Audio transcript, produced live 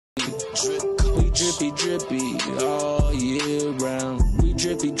We drippy, drippy, all year round. We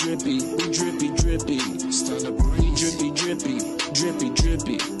drippy, drippy, we drippy, drippy. We drippy, drippy, drippy,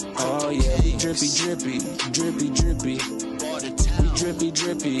 drippy. Oh yeah, we drippy, drippy, drippy, drippy. We drippy,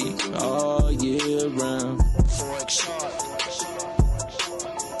 drippy, all year round.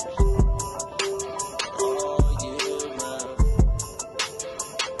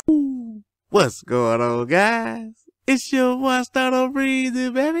 What's going on, guys? It's your one star on Breezy,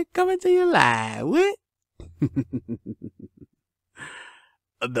 baby, coming to you live with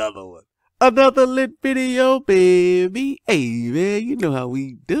another one. Another lit video, baby. Hey, man, you know how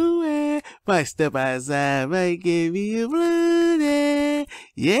we do it. Might step outside, might give me a blue.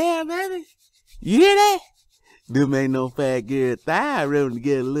 Yeah, baby. You hear that? Them ain't no fat girl thigh running to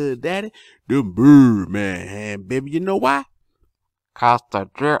get a little daddy. Them bird, man, baby. You know why? Cause the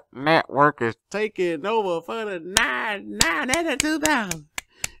Drip Network is taking over for the 9 and the 2000.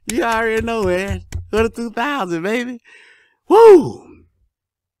 You already know, man. For the 2000, baby. Woo!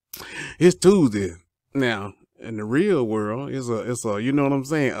 It's Tuesday. Now, in the real world, it's a, you know what I'm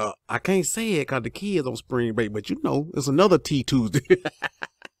saying? I can't say it cause the kids on spring break, but you know, it's another T Tuesday.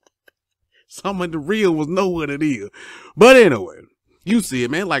 Some of the real ones know what it is. But anyway. You see it,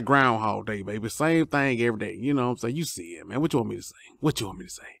 man, like Groundhog Day, baby. Same thing every day. You know what I'm saying? You see it, man. What you want me to say? What you want me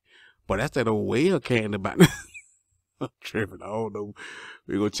to say? But that's that old whale candy about I'm tripping. I don't know.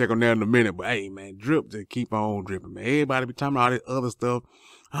 We're going to check on that in a minute. But, hey, man, drip just keep on dripping, man. Everybody be talking about all this other stuff.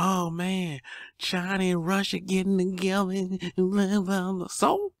 Oh, man, China and Russia getting together. Blah, blah, blah.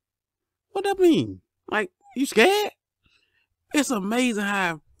 So, what that mean? Like, you scared? It's amazing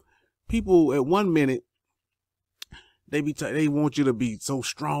how people at 1 minute, they want you to be so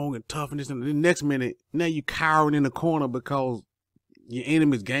strong and tough and this, and the next minute, now you cowering in the corner because your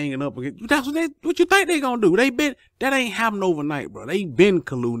enemy's ganging up against you. That's what you think they gonna do. That ain't happening overnight, bro. They been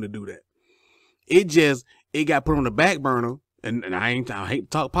colluding to do that. It got put on the back burner, and I hate to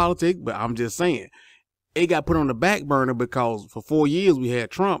talk politics, but I'm just saying. It got put on the back burner because for 4 years we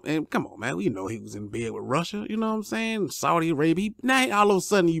had Trump, and come on, man, we know he was in bed with Russia, you know what I'm saying? Saudi Arabia. Now all of a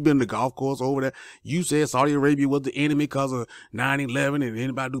sudden you been to the golf course over there. You said Saudi Arabia was the enemy because of 9/11 and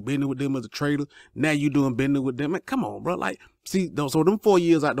anybody do business with them as a traitor. Now you doing business with them. Man, come on, bro. Like, see, so them 4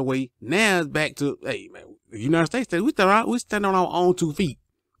 years out the way, now it's back to, hey, man, the United States, we stand on our own 2 feet,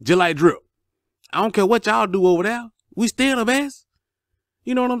 just like Drip. I don't care what y'all do over there. We still the best.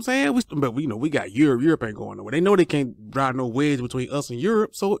 You know what I'm saying? But we know we got Europe. Europe ain't going nowhere. They know they can't drive no wedge between us and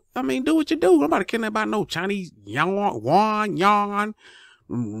Europe. So, I mean, do what you do. Nobody caring about no Chinese yuan,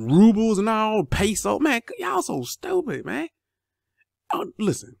 rubles and all, peso. Man, y'all so stupid, man. Oh,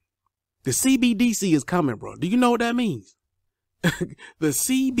 listen, the CBDC is coming, bro. Do you know what that means? The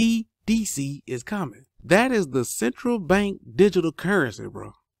CBDC is coming. That is the central bank digital currency,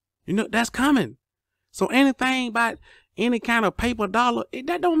 bro. You know, that's coming. So anything about any kind of paper dollar,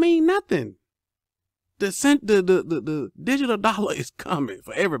 that don't mean nothing. The digital dollar is coming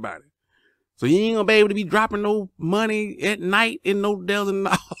for everybody. So you ain't gonna be able to be dropping no money at night in no dozen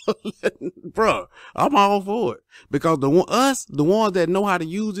dollars. Bro, I'm all for it. Because the ones that know how to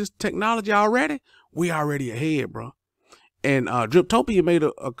use this technology already, we already ahead, bro. And Driptopia made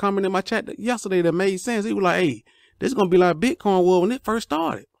a comment in my chat yesterday that made sense. He was like, hey, this is gonna be like Bitcoin was when it first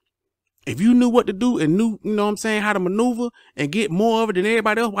started. If you knew what to do and knew, you know what I'm saying, how to maneuver and get more of it than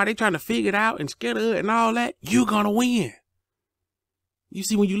everybody else while they trying to figure it out and scared of it and all that, you're gonna win. You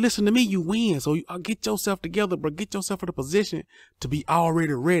see, when you listen to me, you win. So get yourself together, bro. Get yourself in a position to be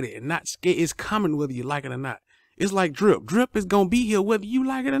already ready and not scared. It's coming whether you like it or not. It's like Drip. Drip is gonna be here whether you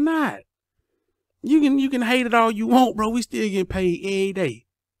like it or not. You can hate it all you want, bro. We still getting paid every day.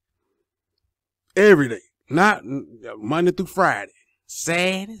 Every day. Not Monday through Friday.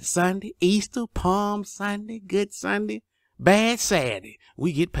 Saturday, Sunday, Easter, Palm Sunday, Good Sunday, Bad Saturday.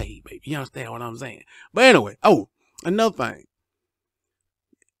 We get paid, baby. You understand what I'm saying? But anyway, oh, another thing.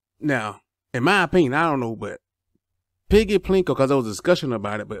 Now, in my opinion, I don't know, but Piggy Plinko, because there was a discussion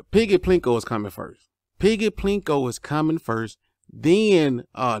about it, but Piggy Plinko is coming first. Piggy Plinko is coming first. Then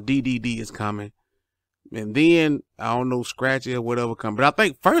DDD is coming. And then, I don't know, Scratchy or whatever come. But I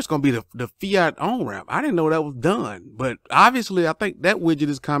think first going to be the fiat on-ramp. I didn't know that was done. But obviously, I think that widget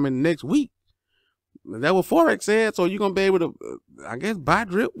is coming next week. That what Forex said. So you're going to be able to, I guess, buy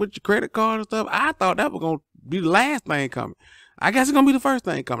Drip with your credit card and stuff. I thought that was going to be the last thing coming. I guess it's going to be the first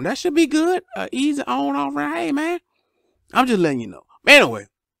thing coming. That should be good. Easy on, off, right? Hey, man. I'm just letting you know. But anyway,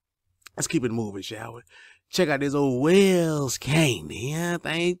 let's keep it moving, shall we? Check out this old Wells candy. Yeah,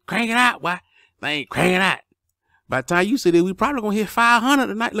 thing cranking out, boy. Thing cranking out. By the time you see that, we probably gonna hit 500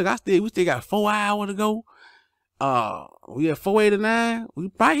 tonight. Look, we still got 4 hours to go. We at 489. We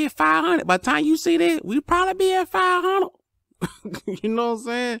probably hit 500. By the time you see that, we probably be at 500. You know what I'm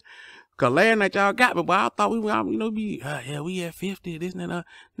saying? Cause last night y'all got me, but I thought we would, be, yeah, we at 50, this and that.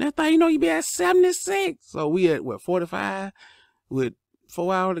 Next thing you know, you be at 76. So we at what, 45 with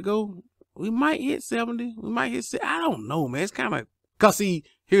 4 hours to go. We might hit 70. We might hit 60. I don't know, man. It's kind of, cause see,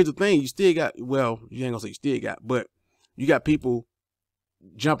 here's the thing. You still got, well, you ain't gonna say you still got, but you got people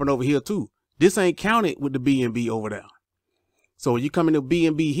jumping over here too. This ain't counted with the B&B over there. So when you come into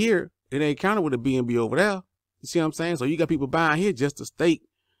B&B here, it ain't counted with the B&B over there. You see what I'm saying? So you got people buying here just to stake,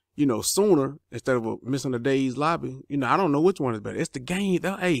 sooner instead of missing a day's lobby. I don't know which one is better. It's the game.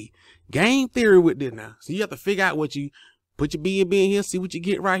 Hey, game theory with this now. So you have to figure out what you put your B&B in here, see what you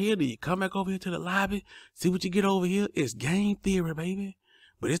get right here. Then you come back over here to the lobby, see what you get over here. It's game theory, baby.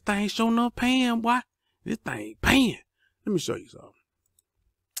 But this thing ain't showing up paying, boy. This thing ain't paying. Let me show you something.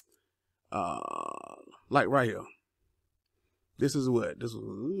 Like right here. This is what? This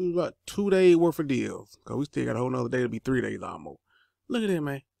was about 2 days worth of deals. Cause we still got a whole nother day to be 3 days almost. Look at that,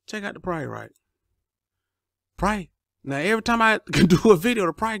 man. Check out the price, right? Price. Now every time I can do a video,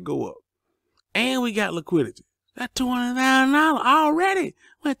 the price go up. And we got liquidity. That's $200,000 already.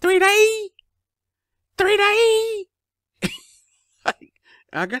 What, 3 days? 3 days?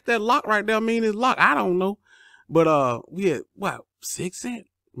 I got that lock right there. I mean, it's locked. I don't know. But we had what, 6 cents?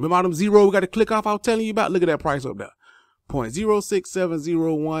 Remember all them zero we got to click off I was telling you about? Look at that price up there.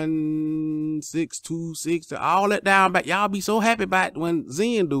 0.067016260. All that down back. Y'all be so happy about it when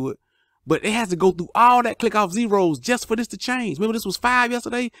Zen do it. But it has to go through all that click off zeros just for this to change. Remember this was 5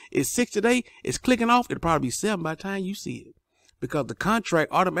 yesterday? It's 6 today. It's clicking off. It'll probably be 7 by the time you see it. Because the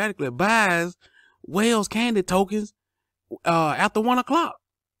contract automatically buys Wells Candy tokens after 1 o'clock.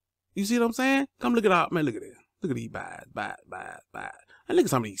 You see what I'm saying? Come look at all, man, look at this. Look at these buys. And look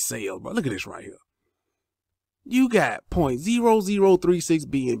at some of these sales, bro. Look at this right here. You got 0.0036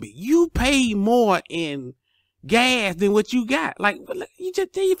 BNB. You pay more in gas than what you got. Like, you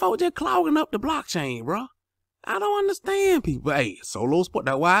folks just clogging up the blockchain, bro. I don't understand people. Hey, solo sport.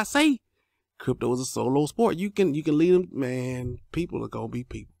 That's why I say crypto is a solo sport. You can lead them, man. People are gonna be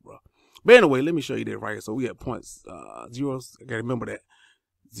people, bro. But anyway, let me show you that right here. So we have points zero. I gotta remember that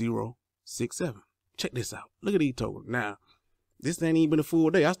 0.067. Check this out. Look at these tokens. Now, this ain't even a full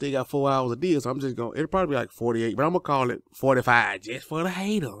day. I still got 4 hours of deal, so I'm just gonna. It'll probably be like 48, but I'm gonna call it 45 just for the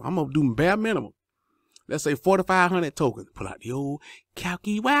hater. I'm gonna do bare minimum. Let's say 4,500 tokens. Pull out the old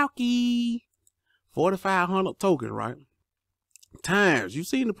calky-walky. 4,500 tokens, right? Times, you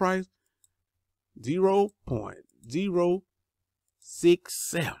seen the price?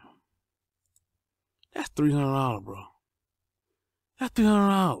 0.067. That's $300, bro. That's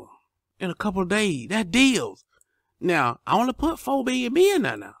 $300 in a couple of days. That deals. Now, I only put 4 BNB in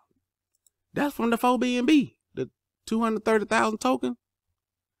there now. That's from the 4 BNB. The 230,000 token.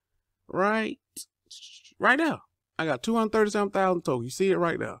 Right there. I got 237,000 tokens. You see it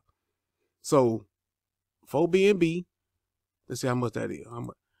right there. So, 4 BNB. Let's see how much that is.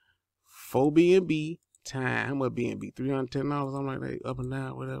 4 BNB time. How much BNB? $310, something like that. Up and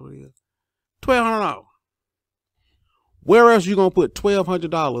down, whatever it is. $1,200. Where else you gonna put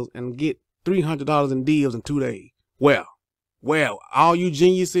 $1,200 and get $300 in deals in 2 days? Well, all you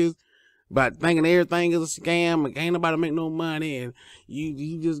geniuses about thinking everything is a scam and ain't nobody make no money and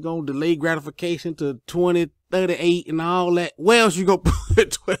you just gonna delay gratification to 2038 and all that. Where else you gonna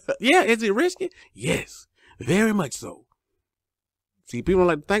put 12? Yeah, is it risky? Yes, very much so. See, people don't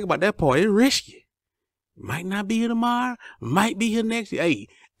like to think about that part. It's risky. Might not be here tomorrow. Might be here next year. Hey,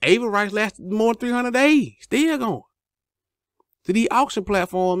 Ava rights lasted more than 300 days. Still going. To the auction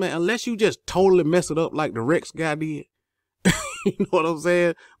platform, man, unless you just totally mess it up like the Rex guy did. You know what I'm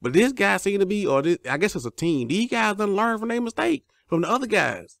saying? But this guy seemed to be, or this, I guess it's a team. These guys done learn from their mistakes from the other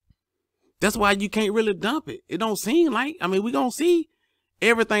guys. That's why you can't really dump it. It don't seem like, I mean, we gonna see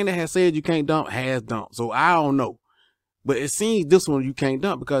everything that has said you can't dump has dumped. So I don't know. But it seems this one you can't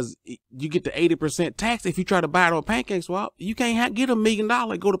dump because you get the 80% tax if you try to buy it on PancakeSwap. You can't get $1 million,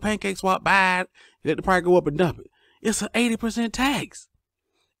 go to PancakeSwap, buy it, let the price go up and dump it. It's an 80% tax.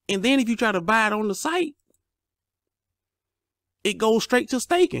 And then if you try to buy it on the site, it goes straight to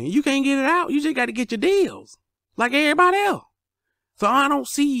staking. You can't get it out. You just got to get your deals like everybody else. So I don't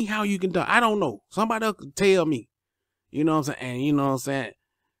see how you can dump. I don't know. Somebody else can tell me. You know what I'm saying? And you know what I'm saying?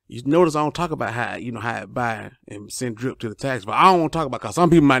 You notice I don't talk about how, how it buy and send drip to the tax, but I don't want to talk about because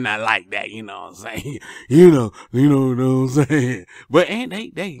some people might not like that, you know what I'm saying? You know what I'm saying? But, and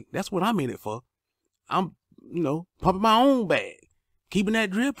that's what I'm in it for. I'm, pumping my own bag, keeping that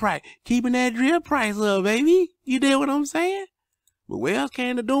drip price up, baby. You dig what I'm saying? But where else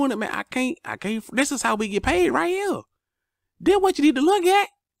Canada doing it, man? I can't. This is how we get paid right here. Then what you need to look at,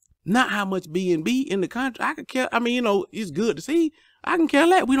 not how much B&B in the country. I could care. I mean, you know, it's good to see. I can care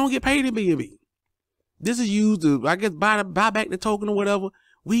less. We don't get paid in B&B. This is used to, I guess, buy back the token or whatever.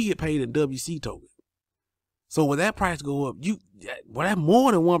 We get paid in WC token. So when that price go up, well, that's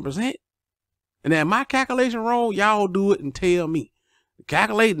more than 1%. And then my calculation wrong, y'all do it and tell me.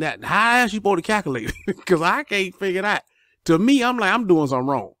 Calculating that, how else you supposed to calculate it? Because I can't figure it out. To me, I'm like, I'm doing something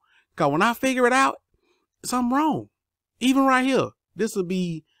wrong. Because when I figure it out, something wrong. Even right here, this will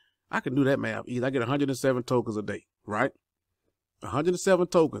be, I can do that math easy. I get 107 tokens a day, right? 107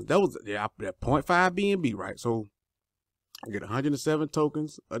 tokens. That was, yeah, that 0.5 BNB, right? So I get 107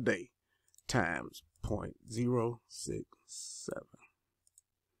 tokens a day times 0.067.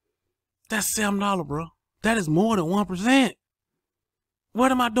 That's $7, bro. That is more than 1%.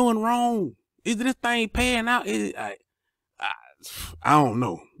 What am I doing wrong? Is this thing paying out? I don't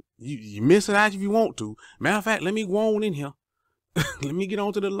know. You miss it out if you want to. Matter of fact, let me go on in here. Let me get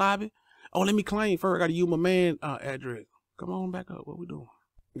on to the lobby. Oh, let me claim first. I got to use my man address. Come on back up. What we doing?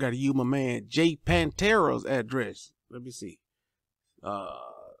 Got to use my man Jay Pantera's address. Let me see.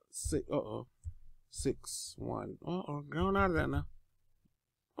 61. Going out of that now.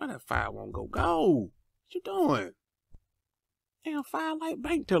 Why that 5 won't go? Go. What you doing? Damn, 5 like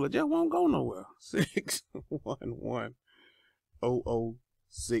bank teller just won't go nowhere. 6110060.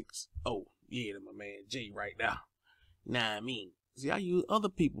 Yeah, that's my man G right now. Nah, I mean, see, I use other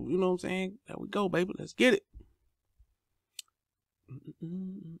people. You know what I'm saying? There we go, baby. Let's get it.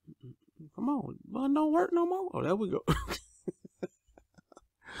 Come on, but don't work no more. Oh, there we go.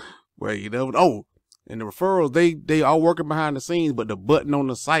 Well, you know. Oh, and the referrals, they all working behind the scenes, but the button on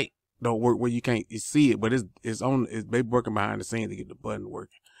the site don't work where you can't see it, but they working behind the scenes to get the button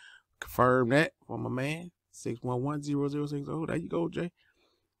working. Confirm that for my man 6110060. There you go, Jay.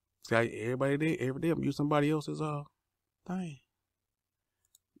 See how every day I'm using somebody else's thing.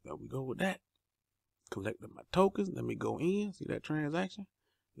 There we go with that. Collecting my tokens. Let me go in. See that transaction?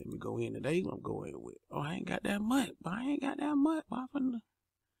 Let me go in today. I'm going with. Oh, I ain't got that much. But I ain't got that much.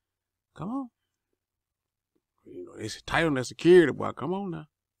 Come on. You know, it's tight on that security, boy. Come on now.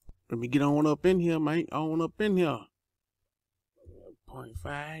 Let me get on up in here, man. On up in here.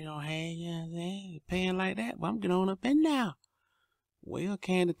 0.5, you don't have, you know what I'm saying? Paying like that, but I'm getting on up in now. Well,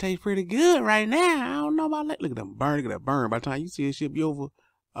 candy tastes pretty good right now. I don't know about that. Look at them burn. Look at that burn. By the time you see it, should be over,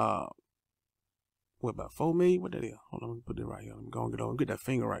 what, about 4 million? What that is? Hold on, let me put it right here. Let me go and get on. Get that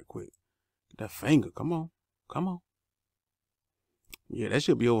finger right quick. Get that finger. Come on. Come on. Yeah, that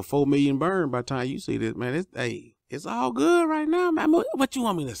should be over 4 million burn by the time you see this, man. It's all good right now, man. What you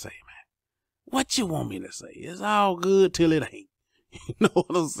want me to say, man? What you want me to say? It's all good till it ain't. You know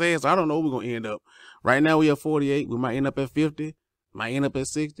what I'm saying? So I don't know where we're going to end up. Right now we have 48. We might end up at 50. Might end up at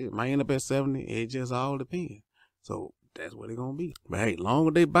 60. Might end up at 70. It just all depends. So that's what it's going to be. But hey, long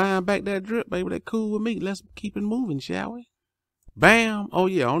as they buying back that drip, baby, they cool with me. Let's keep it moving, shall we? Bam. Oh,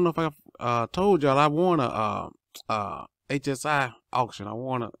 yeah. I don't know if I told y'all I won a HSI auction. I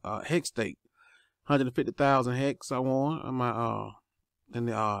won a hex stake. 150,000 hex I won on my in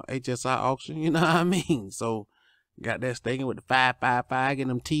the HSI auction. You know what I mean? So got that staking with the 555, getting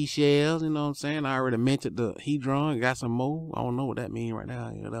them T-shells, you know what I'm saying? I already mentioned the Hedron, got some more. I don't know what that means right now,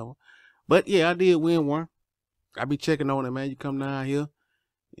 whatever. But yeah, I did win one. I be checking on it, man. You come down here,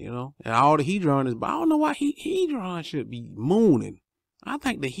 you know, and all the Hedron is, but I don't know why Hedron should be mooning. I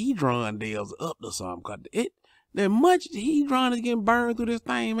think the Hedron deal's up to something, cause that much Hedron is getting burned through this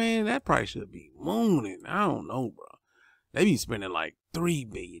thing, man. That price should be mooning. I don't know, bro. They be spending like 3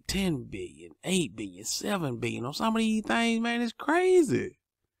 billion, 10 billion, 8 billion, 7 billion on some of these things, man. It's crazy.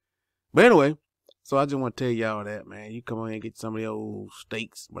 But anyway, so I just want to tell y'all that, man. You come on and get some of the old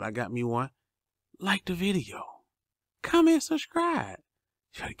stakes, but I got me one. Like the video. Comment, subscribe.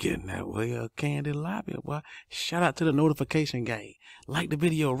 Try to get in that way, Candy Lobby, boy. Shout out to the notification gang. Like the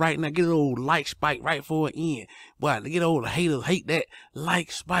video right now. Get an old like spike right for an end. Boy, get old haters hate that.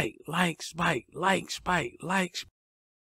 Like spike, like spike, like spike, like spike.